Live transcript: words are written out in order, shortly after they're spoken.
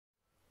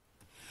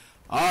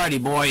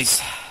Alrighty,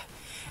 boys.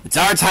 It's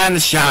our time to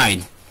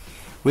shine.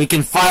 We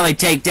can finally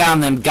take down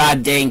them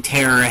goddamn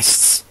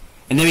terrorists.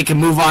 And then we can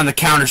move on to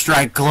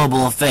Counter-Strike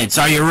Global Offense.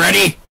 Are you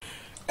ready?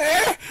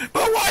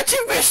 But watch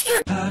it,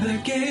 mister!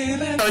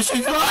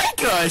 Doesn't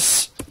like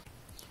us!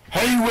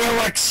 He will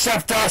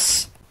accept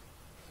us!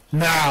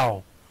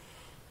 Now!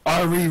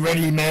 Are we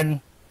ready, men?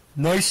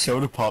 Nice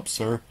soda pop,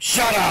 sir.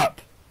 Shut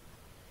up!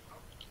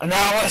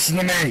 Now listen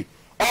to me!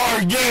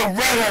 Are you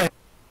ready?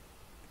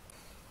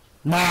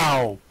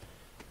 Now!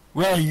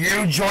 Will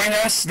you join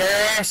us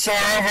there, sir,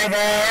 over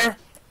there?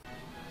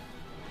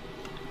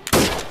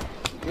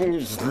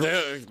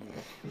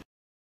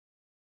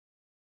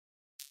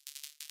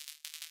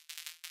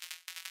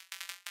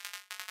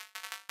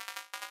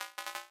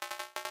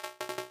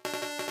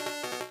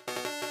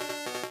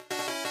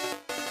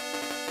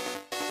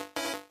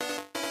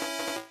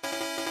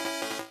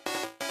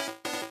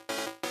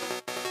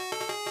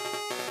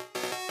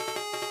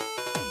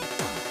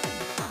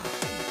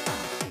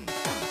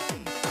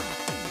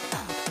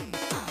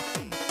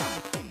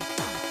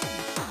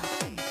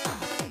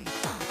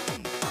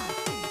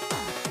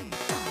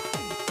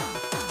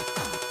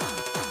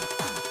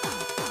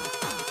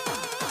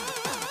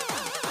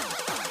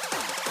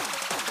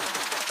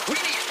 We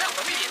need help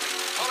immediately.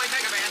 Calling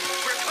Mega Man.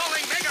 We're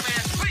calling Mega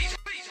Man. Please,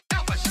 please,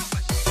 help us, help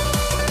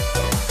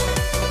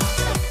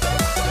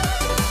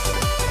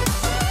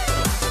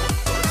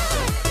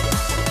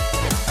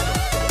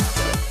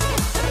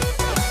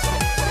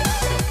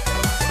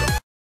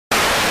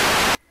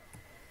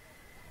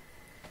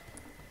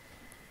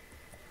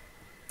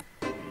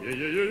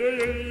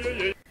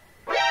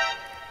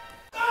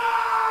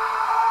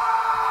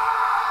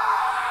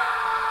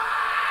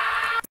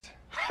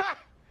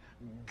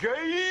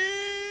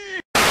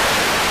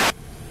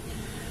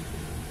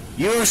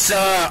You,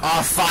 sir,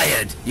 are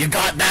fired. You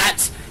got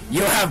that?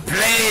 You have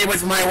played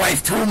with my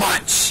wife too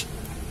much.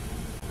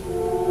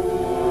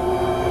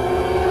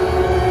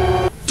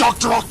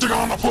 Dr.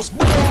 Octagonopus!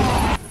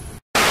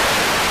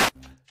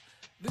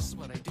 This is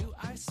what I do,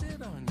 I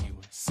sit on you,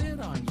 sit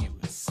on you,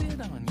 sit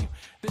on you.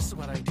 This is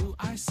what I do,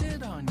 I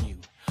sit on you,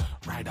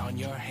 right on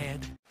your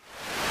head.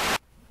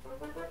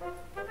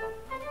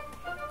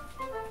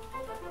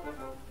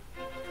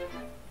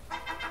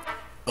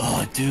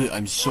 Oh, dude,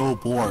 I'm so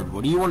bored.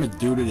 What do you want to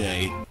do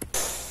today?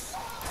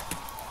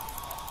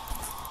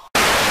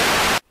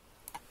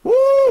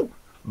 Woo!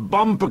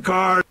 Bumper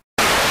car!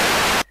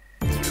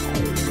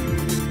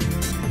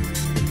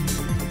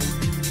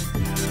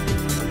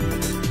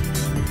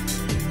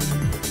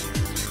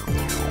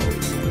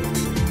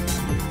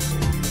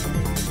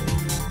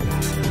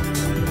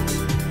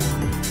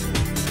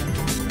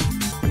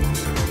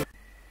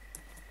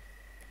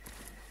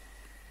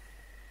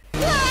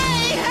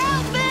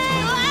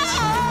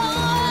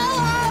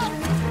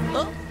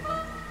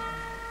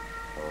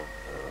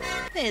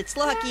 It's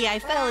lucky I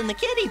fell in the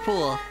kiddie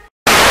pool.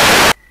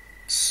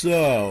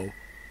 So,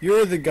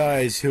 you're the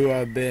guys who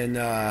have been,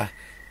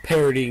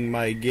 parodying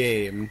my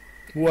game.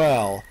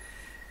 Well,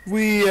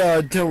 we,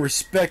 don't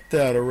respect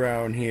that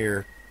around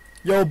here.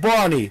 Yo,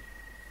 Bonnie,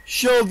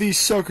 show these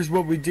suckers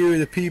what we do to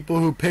the people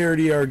who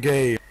parody our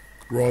game.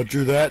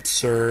 Roger that,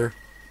 sir.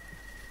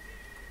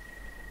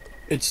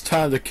 It's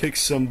time to kick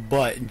some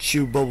butt and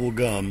chew bubble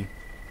gum.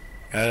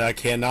 And I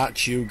cannot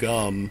chew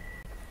gum.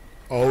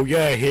 Oh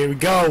yeah, here we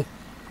go.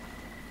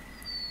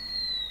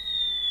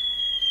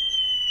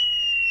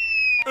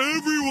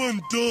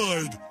 Everyone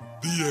died.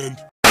 The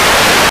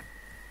end.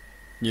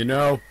 You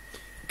know,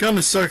 it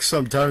kinda sucks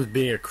sometimes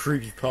being a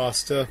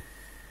creepypasta.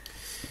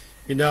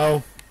 You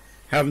know,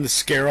 having to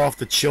scare off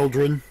the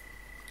children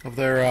of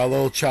their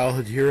little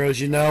childhood heroes,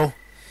 you know.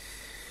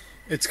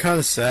 It's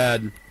kinda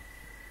sad.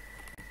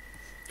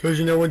 Because,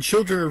 you know, when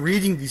children are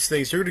reading these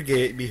things, they're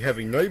gonna be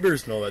having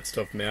nightmares and all that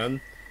stuff,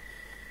 man.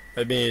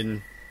 I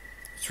mean,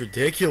 it's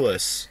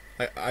ridiculous.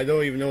 I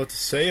don't even know what to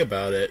say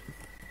about it.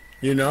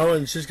 You know,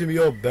 and it's just gonna be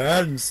all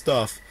bad and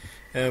stuff.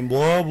 And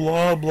blah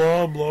blah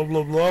blah blah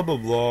blah blah blah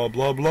blah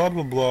blah blah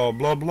blah blah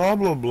blah blah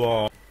blah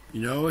blah.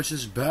 You know, it's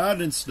just bad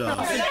and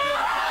stuff.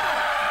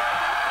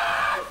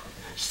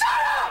 Shut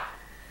up!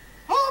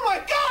 Oh my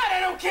God, I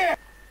don't care!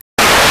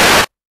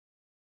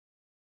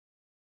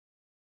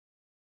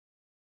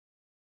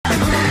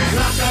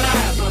 Slap that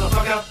ass,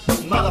 motherfucker!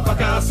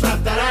 Motherfucker,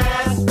 slap that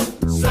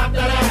ass! Slap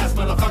that ass,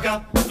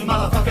 motherfucker!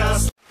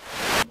 Motherfucker!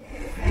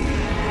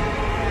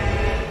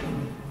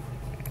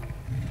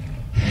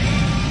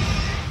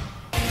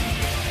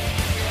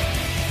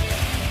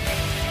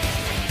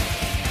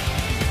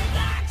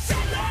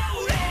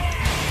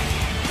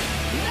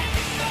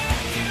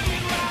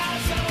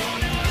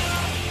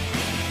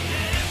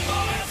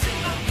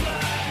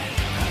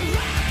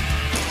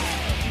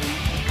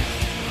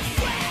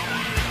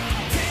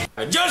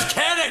 Just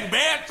kidding,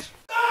 bitch!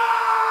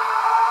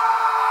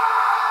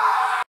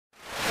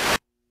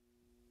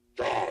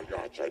 Да,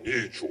 я тебя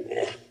не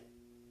чую.